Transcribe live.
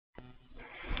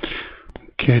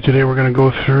Okay, today we're going to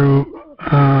go through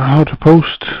how to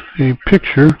post a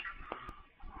picture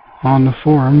on the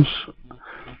forums.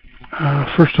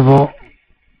 First of all,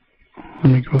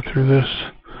 let me go through this.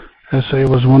 SA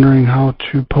was wondering how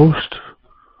to post.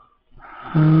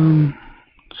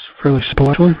 It's fairly simple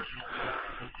actually.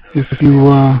 If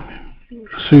you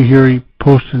see here, he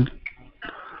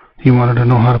wanted to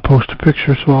know how to post a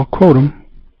picture, so I'll quote him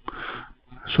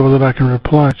so that I can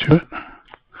reply to it.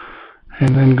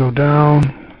 And then go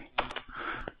down,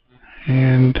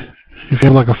 and if you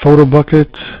have like a photo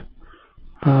bucket,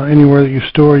 anywhere that you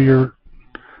store your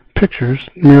pictures,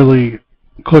 merely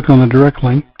click on the direct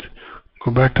link, go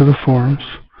back to the forums,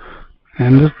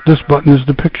 and this button is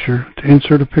the picture, to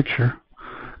insert a picture.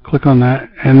 Click on that,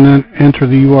 and then enter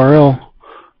the URL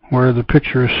where the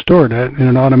picture is stored at, and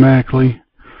it automatically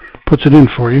puts it in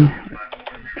for you.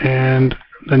 And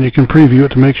then you can preview it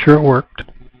to make sure it worked.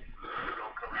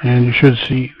 And you should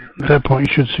see, at that point,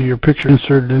 you should see your picture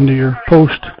inserted into your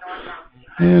post.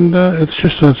 And it's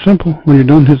just that simple. When you're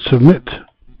done, hit submit,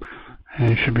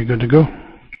 and you should be good to go.